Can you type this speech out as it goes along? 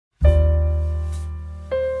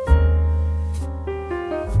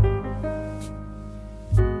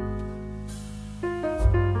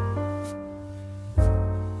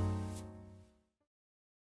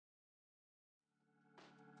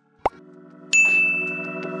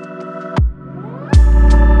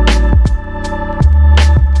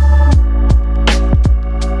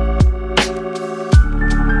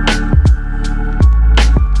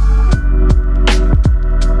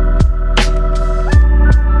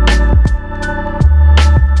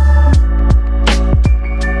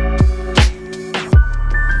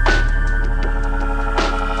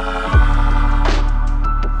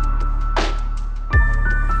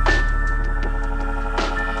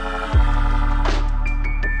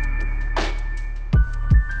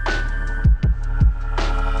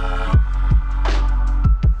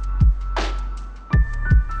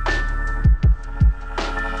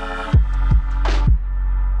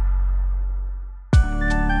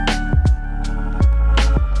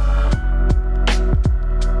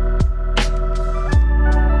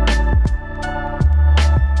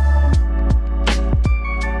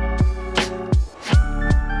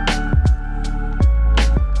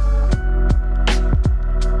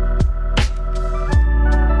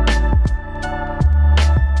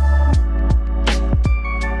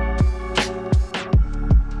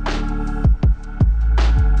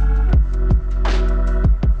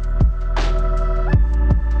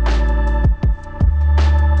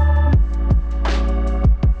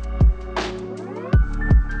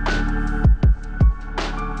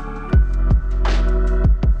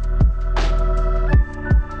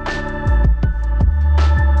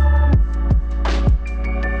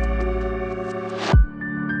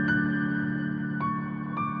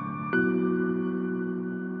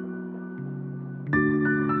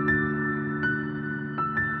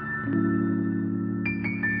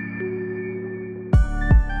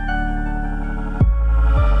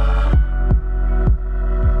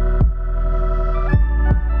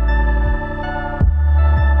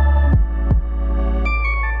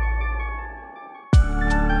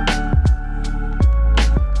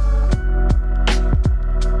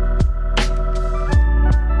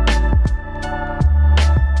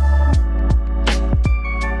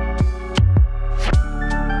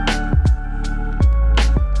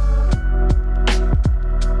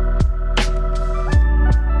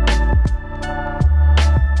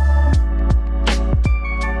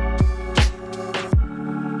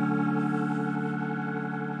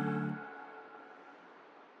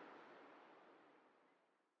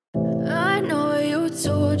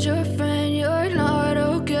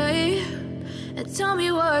And tell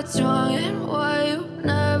me what's wrong and why you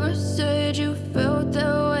never said you felt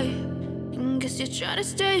that way. And guess you're trying to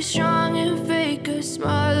stay strong and fake a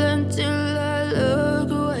smile until I look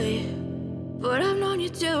away. But I've known you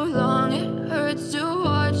too long, it hurts to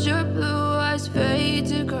watch your blue eyes fade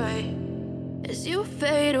to gray as you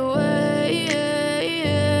fade away,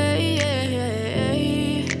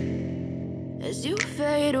 as you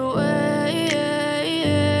fade away.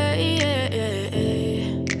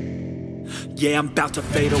 Yeah, I'm about to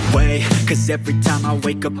fade away, cause every time I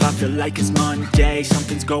wake up I feel like it's Monday.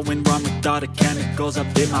 Something's going wrong with all the chemicals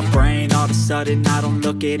up in my brain. All of a sudden I don't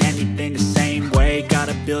look at anything the same way. Got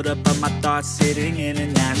a buildup of my thoughts sitting in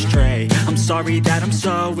an ashtray. I'm sorry that I'm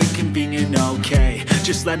so inconvenient, okay.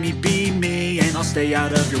 Just let me be me and I'll stay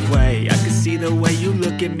out of your way. I can see the way you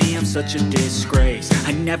look at me, I'm such a disgrace.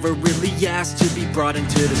 I never really asked to be brought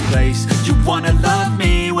into this place. You wanna love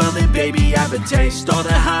me? Well then baby, have a taste. All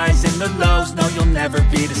the highs and the lows, no, you'll never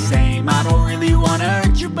be the same. I don't really wanna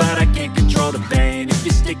hurt you, but I can't control the pain. If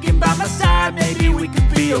you're sticking by my side, maybe we could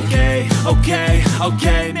be okay.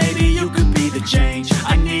 Okay, maybe you could be the change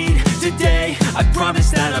I need today. I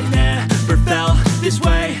promise that I've never felt this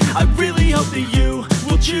way. I really hope that you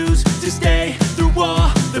will choose to stay through all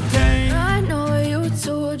the pain. I know you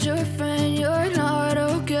told your friend you're not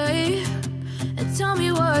okay. And tell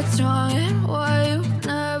me what's wrong and why you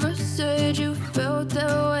never said you felt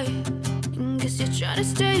that way. Guess you're trying to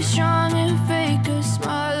stay strong and fake a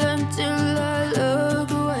smile until I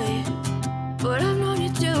look away. But I've known you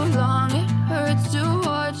too long, it hurts to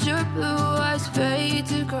watch your blue eyes fade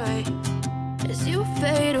to gray as you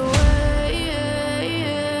fade away,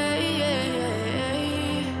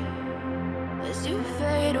 as you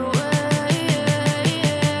fade away,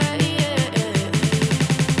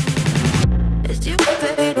 as you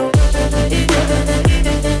fade away.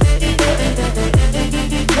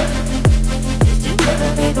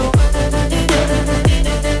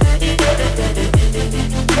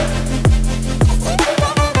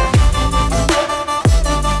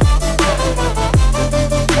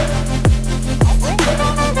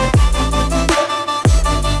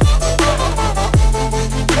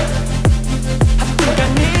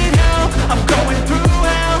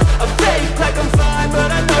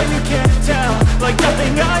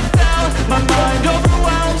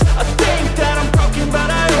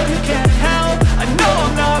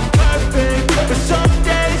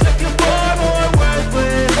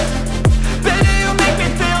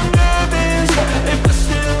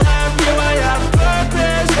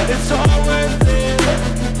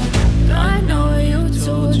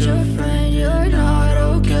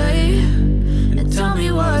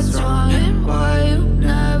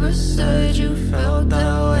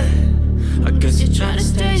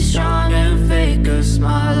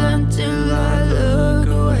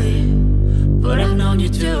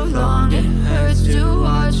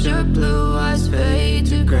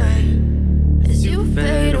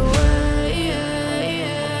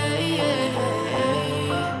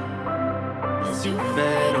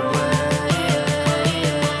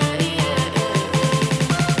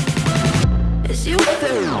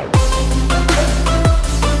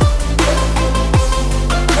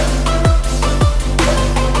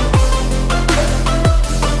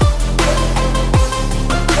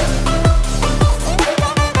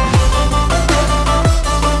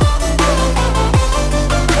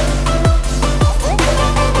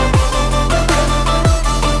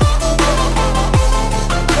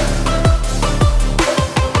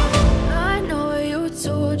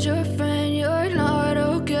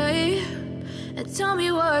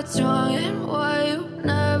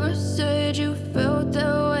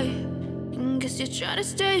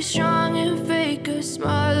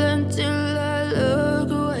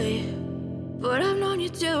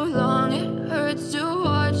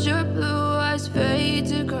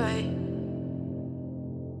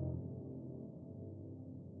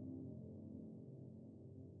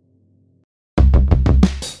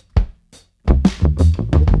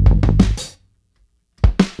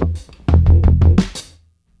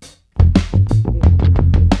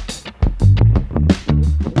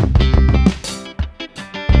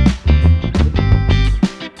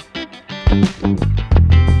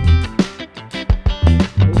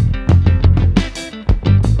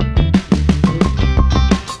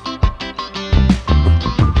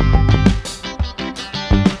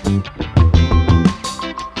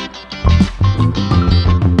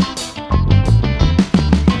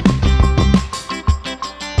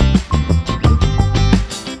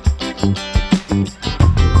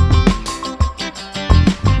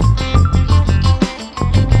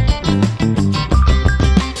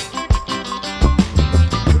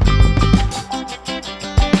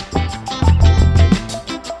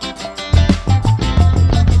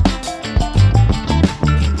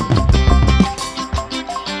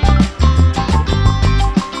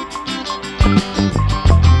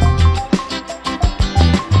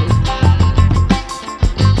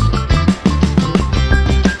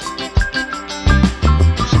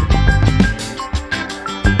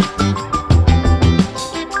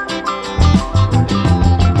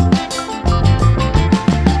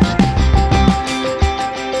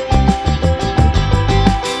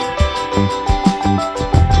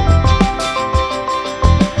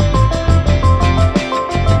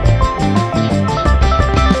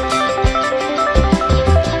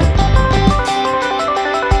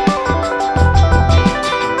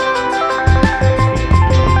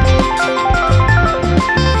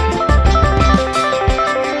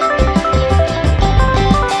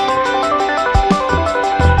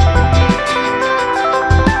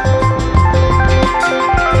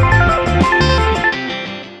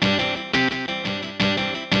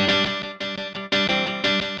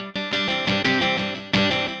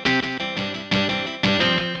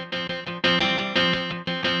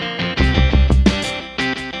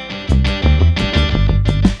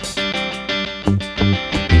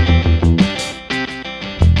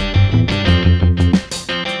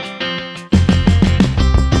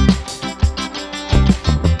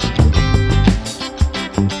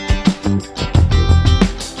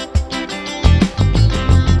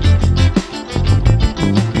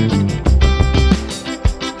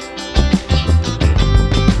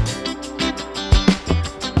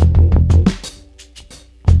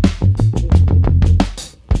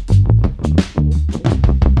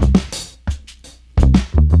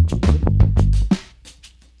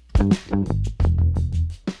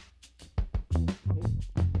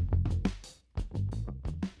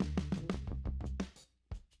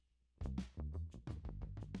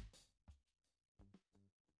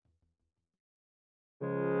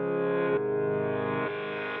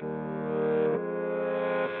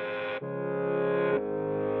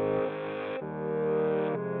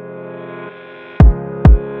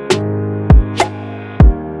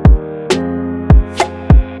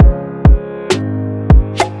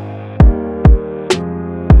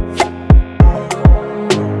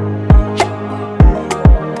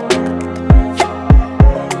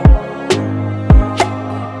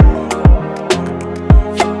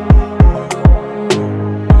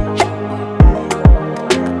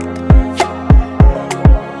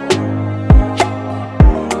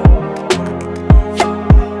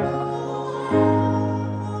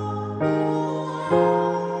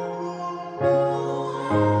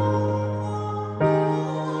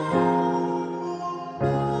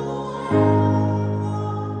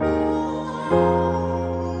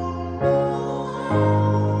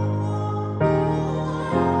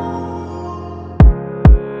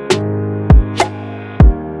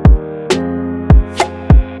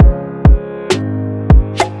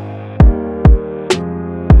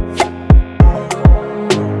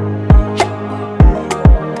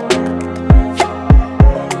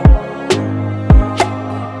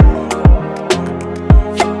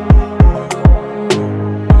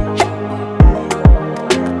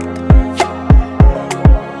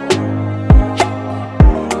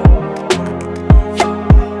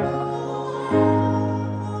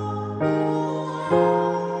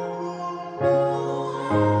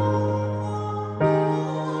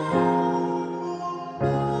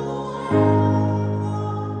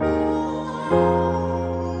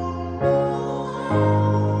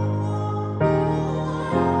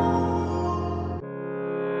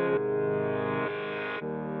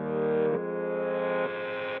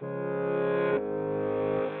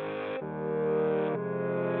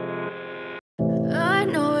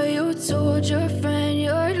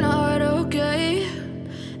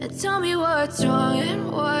 tell me what's wrong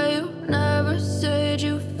and why you never said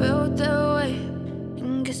you felt that way.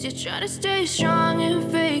 And guess you're trying to stay strong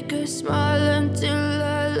and fake a smile until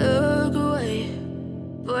I look away.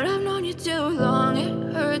 But I've known you too long,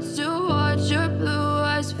 it hurts to watch your blue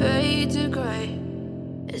eyes fade to gray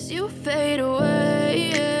as you fade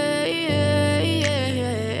away,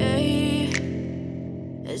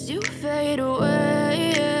 as you fade away.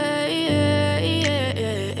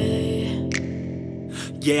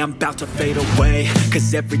 Yeah, I'm about to fade away,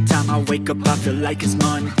 cause every time I wake up I feel like it's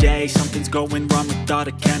Monday. Something's going wrong with all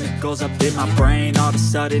the chemicals up in my brain. All of a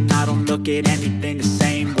sudden I don't look at anything the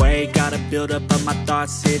same way. Got a buildup of my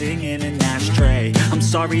thoughts sitting in an ashtray. I'm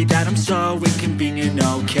sorry that I'm so inconvenient,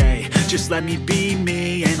 okay. Just let me be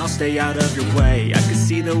me and I'll stay out of your way. I can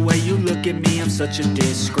see the way you look at me, I'm such a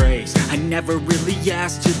disgrace. I never really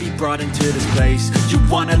asked to be brought into this place. You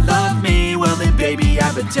wanna love me? Well then baby I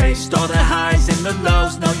have a taste. All the highs and the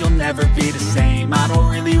lows, no you'll never be the same. I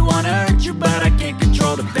don't really wanna hurt you but I can't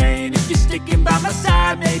control the pain. If you're sticking by my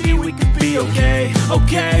side maybe we could be okay.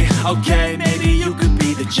 Okay, maybe you could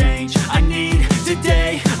be the change I need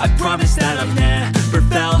today. I promise that I've never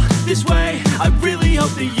felt this way. I really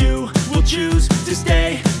hope that you will choose to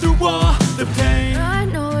stay through all the pain. I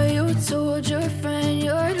know you told your friend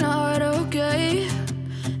you're not okay,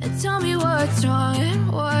 and tell me what's wrong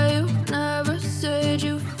and why you never said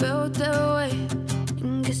you felt that way.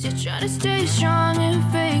 And guess you're trying to stay strong and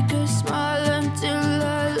fake a smile until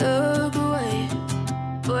I look away.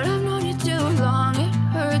 But I've known you too long, it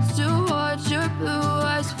hurts to watch your blue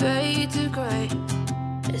eyes fade to gray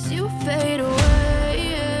as you fade away,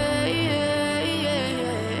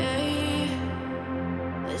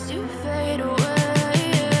 as you fade away,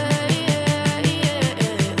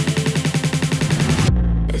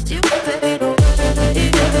 as you fade away.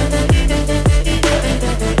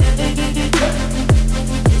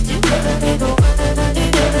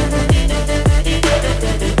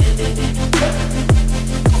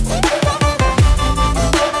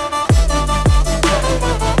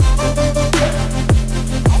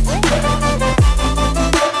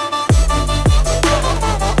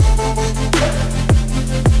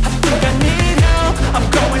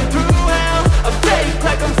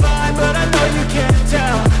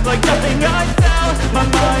 Like nothing I felt, my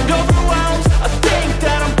mind overwhelms. I think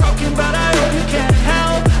that I'm broken, but I hope you can't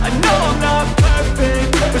help. I know I'm not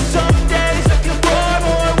perfect, but some days I feel far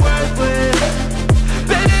more worthless.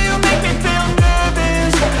 Baby, you make me feel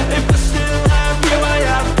nervous. If I still have you, I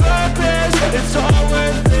have purpose. It's all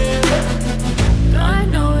worth it. I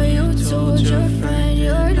know you told your friend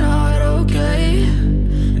you're not okay,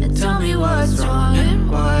 and tell me what's wrong and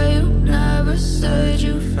why you never said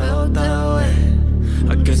you felt that way.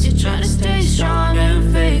 I guess you're trying to stay strong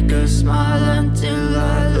and fake a smile until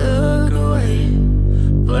I look away.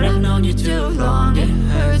 But I've known you too long, it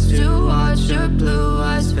hurts to watch your blue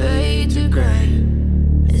eyes fade to gray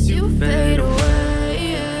as you fade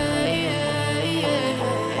away,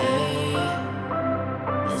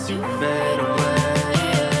 as you fade away,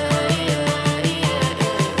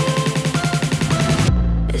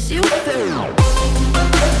 as you fade away.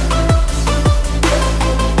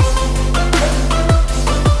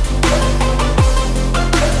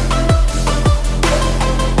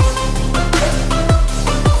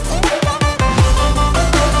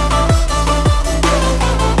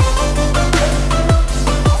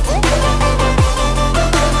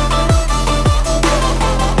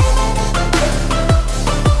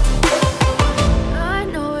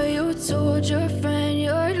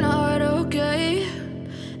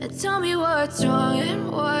 What's wrong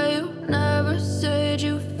and why you never said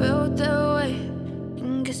you felt that way.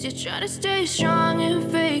 And guess you're trying to stay strong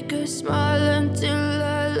and fake a smile until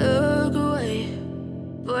I look away.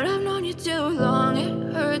 But I've known you too long,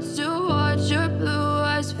 it hurts to watch your blue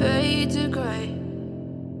eyes fade to gray.